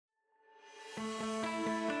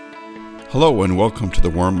Hello and welcome to the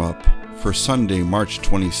warm-up for Sunday, March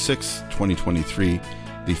 26, 2023,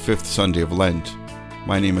 the fifth Sunday of Lent.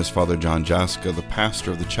 My name is Father John Jaska, the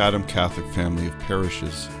pastor of the Chatham Catholic family of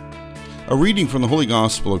parishes. A reading from the Holy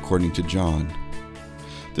Gospel according to John.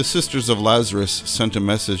 The sisters of Lazarus sent a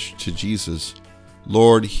message to Jesus,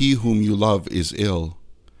 "Lord, he whom you love is ill."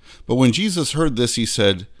 But when Jesus heard this, he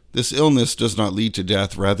said, "This illness does not lead to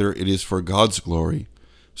death, rather it is for God's glory,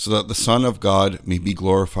 so that the Son of God may be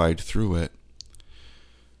glorified through it."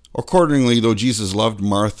 Accordingly, though Jesus loved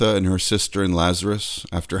Martha and her sister and Lazarus,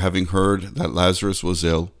 after having heard that Lazarus was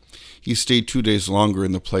ill, he stayed 2 days longer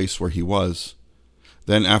in the place where he was.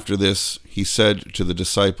 Then after this, he said to the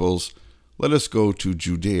disciples, "Let us go to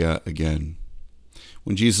Judea again."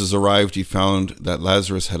 When Jesus arrived, he found that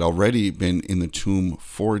Lazarus had already been in the tomb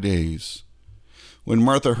 4 days. When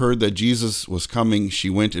Martha heard that Jesus was coming, she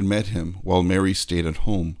went and met him, while Mary stayed at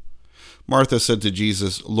home. Martha said to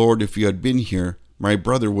Jesus, "Lord, if you had been here, my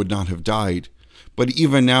brother would not have died. But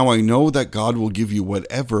even now I know that God will give you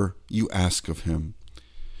whatever you ask of him."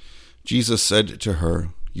 Jesus said to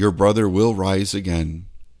her, "Your brother will rise again."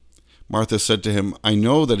 Martha said to him, "I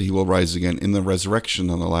know that he will rise again in the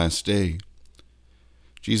resurrection on the last day."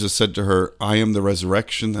 Jesus said to her, "I am the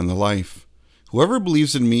resurrection and the life. Whoever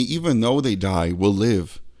believes in me, even though they die, will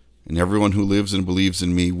live, and everyone who lives and believes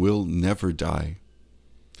in me will never die.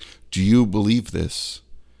 Do you believe this?"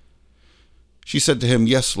 She said to him,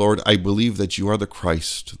 "Yes, Lord, I believe that you are the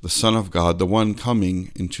Christ, the Son of God, the one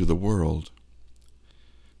coming into the world."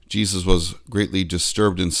 Jesus was greatly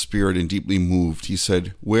disturbed in spirit and deeply moved. He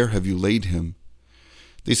said, "Where have you laid him?"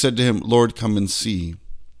 They said to him, "Lord, come and see."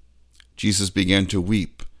 Jesus began to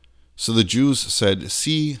weep. So the Jews said,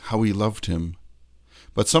 "See how he loved him."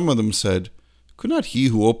 But some of them said, "Could not he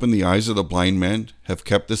who opened the eyes of the blind man have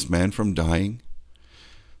kept this man from dying?"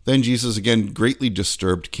 Then Jesus, again greatly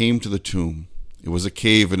disturbed, came to the tomb. It was a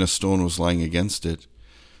cave, and a stone was lying against it.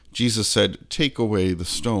 Jesus said, "Take away the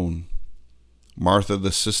stone." Martha,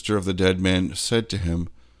 the sister of the dead man, said to him,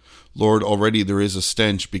 "Lord, already there is a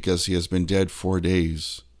stench, because he has been dead 4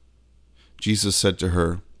 days." Jesus said to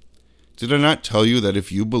her, "Did I not tell you that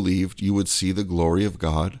if you believed, you would see the glory of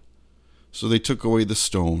God?" So they took away the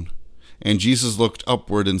stone. And Jesus looked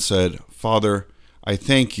upward and said, "Father, I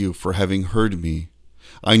thank you for having heard me.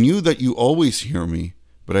 I knew that you always hear me,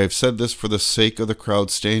 but I have said this for the sake of the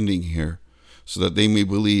crowd standing here, so that they may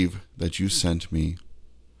believe that you sent me."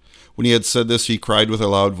 When he had said this, he cried with a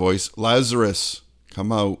loud voice, "Lazarus,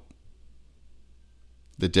 come out."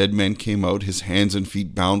 The dead man came out, his hands and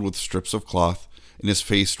feet bound with strips of cloth, and his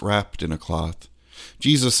face wrapped in a cloth.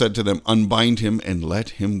 Jesus said to them, "Unbind him and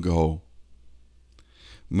let him go."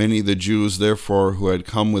 Many of the Jews, therefore, who had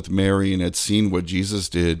come with Mary and had seen what Jesus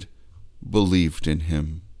did, believed in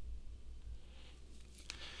him.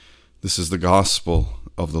 This is the gospel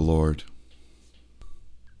of the Lord.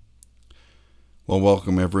 Well,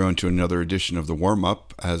 welcome everyone to another edition of the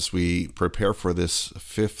warm-up as we prepare for this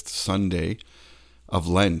fifth Sunday of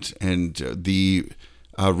Lent. And the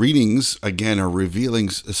readings, again, are revealing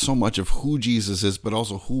so much of who Jesus is, but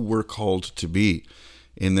also who we're called to be.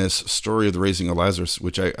 In this story of the Raising of Lazarus,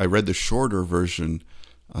 which I read the shorter version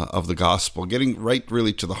of the gospel, getting right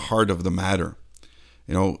really to the heart of the matter.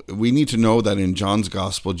 You know, we need to know that in John's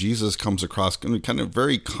gospel, Jesus comes across kind of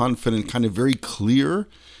very confident, kind of very clear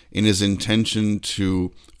in his intention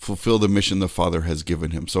to fulfill the mission the Father has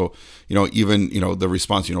given him. So, even, the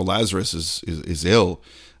response, Lazarus is ill.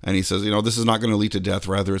 And he says, this is not going to lead to death,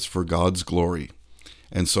 rather it's for God's glory.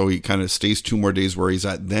 And so he kind of stays 2 more days where he's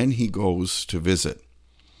at. Then he goes to visit.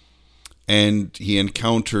 And he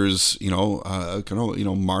encounters, Martha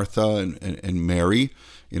and Mary,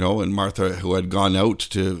 and Martha, who had gone out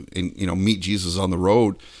to, meet Jesus on the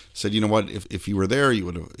road, said, "You know what? If he were there, he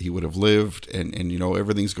would have lived, and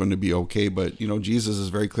everything's going to be okay." But Jesus is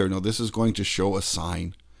very clear. No, this is going to show a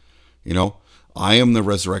sign. I am the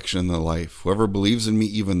resurrection and the life. Whoever believes in me,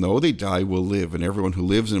 even though they die, will live, and everyone who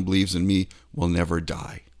lives and believes in me will never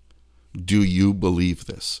die. Do you believe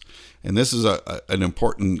this? And this is an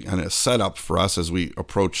important kind of setup for us as we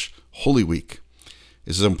approach Holy Week.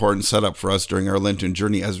 This is an important setup for us during our Lenten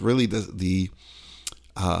journey, as really the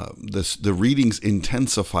readings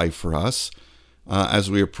intensify for us as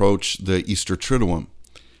we approach the Easter Triduum.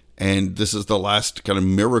 And this is the last kind of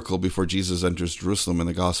miracle before Jesus enters Jerusalem in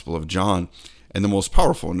the Gospel of John, and the most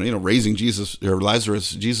powerful. Jesus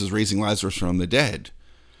raising Lazarus from the dead.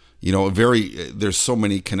 There's so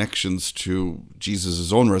many connections to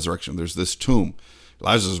Jesus' own resurrection. There's this tomb.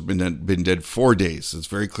 Lazarus has been dead 4 days. It's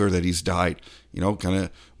very clear that he's died.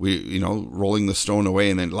 Rolling the stone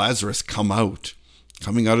away, and then Lazarus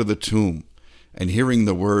coming out of the tomb. and hearing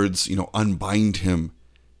the words, unbind him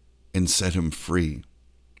and set him free.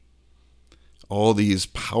 All these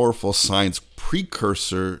powerful signs,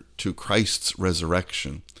 precursor to Christ's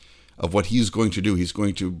resurrection, of what he's going to do. He's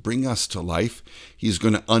going to bring us to life. He's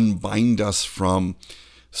going to unbind us from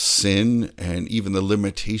sin and even the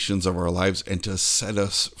limitations of our lives and to set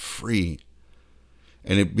us free.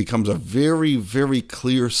 And it becomes a very, very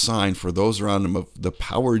clear sign for those around him of the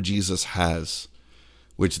power Jesus has,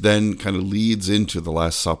 which then kind of leads into the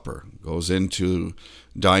Last Supper, goes into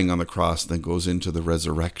dying on the cross, then goes into the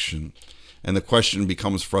resurrection. And the question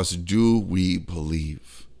becomes for us, do we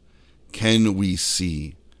believe? Can we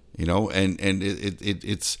see?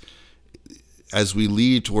 It's as we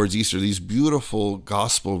lead towards Easter, these beautiful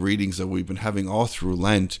gospel readings that we've been having all through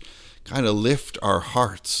Lent kind of lift our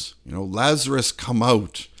hearts. Lazarus, come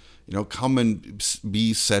out. Come and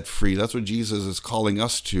be set free. That's what Jesus is calling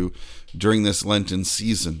us to during this Lenten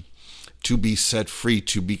season, to be set free,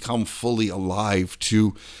 to become fully alive,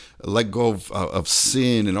 to let go of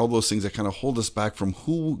sin and all those things that kind of hold us back from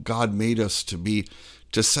who God made us to be,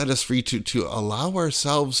 to set us free, to allow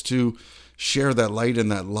ourselves to share that light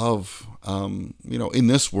and that love, in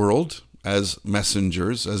this world as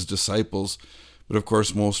messengers, as disciples, but of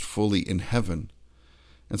course most fully in heaven.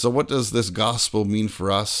 And so what does this gospel mean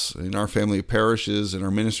for us in our family of parishes, in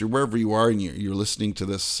our ministry, wherever you are and you're listening to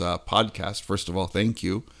this podcast? First of all, thank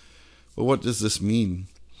you. But what does this mean?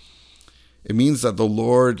 It means that the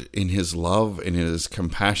Lord, in his love and in his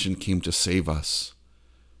compassion, came to save us,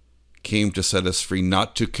 came to set us free,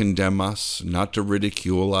 not to condemn us, not to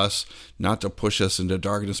ridicule us, not to push us into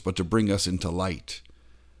darkness, but to bring us into light.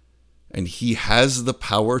 And he has the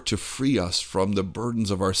power to free us from the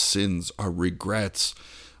burdens of our sins, our regrets,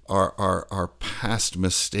 our past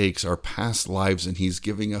mistakes, our past lives, and he's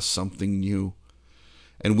giving us something new.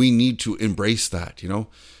 And we need to embrace that,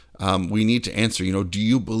 we need to answer, do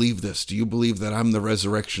you believe this? Do you believe that I'm the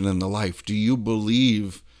resurrection and the life? Do you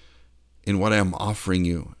believe in what I'm offering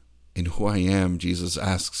you, in who I am? Jesus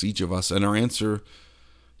asks each of us. And our answer,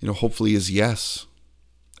 hopefully is yes.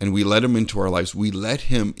 And we let him into our lives. We let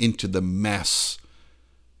him into the mess,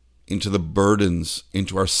 into the burdens,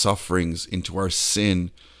 into our sufferings, into our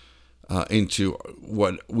sin, into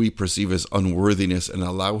what we perceive as unworthiness, and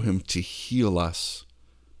allow him to heal us.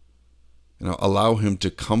 Allow him to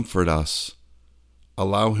comfort us.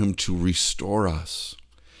 Allow him to restore us.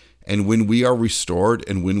 And when we are restored,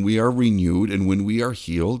 and when we are renewed, and when we are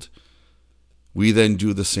healed, we then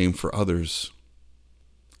do the same for others.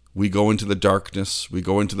 We go into the darkness, we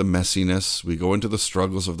go into the messiness, we go into the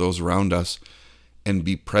struggles of those around us, and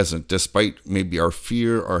be present, despite maybe our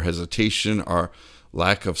fear, our hesitation, our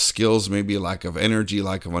lack of skills, maybe lack of energy,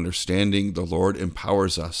 lack of understanding. The Lord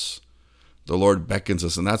empowers us. The Lord beckons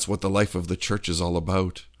us, and that's what the life of the church is all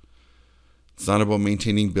about. It's not about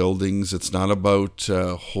maintaining buildings. It's not about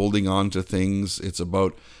holding on to things. It's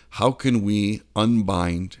about how can we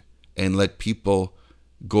unbind and let people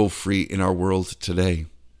go free in our world today,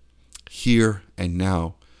 here and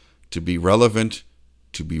now, to be relevant,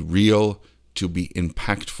 to be real, to be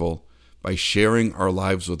impactful by sharing our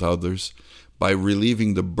lives with others, by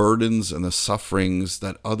relieving the burdens and the sufferings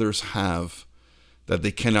that others have that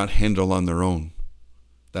they cannot handle on their own.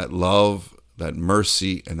 That love, that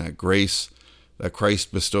mercy, and that grace that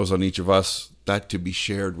Christ bestows on each of us, that to be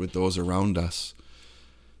shared with those around us.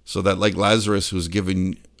 So that like Lazarus, who's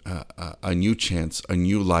given a new chance, a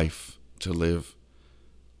new life to live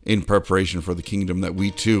in preparation for the kingdom, that we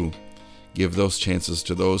too give those chances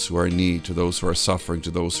to those who are in need, to those who are suffering,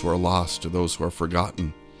 to those who are lost, to those who are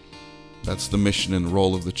forgotten. That's the mission and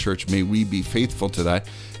role of the church. May we be faithful to that,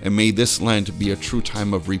 and may this Lent be a true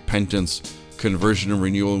time of repentance, conversion, and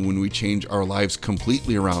renewal, when we change our lives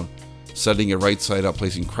completely around, setting it right side up,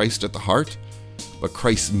 placing Christ at the heart, but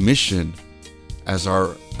Christ's mission as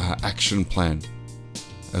our action plan,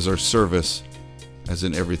 as our service, as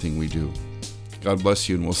in everything we do. God bless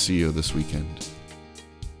you, and we'll see you this weekend.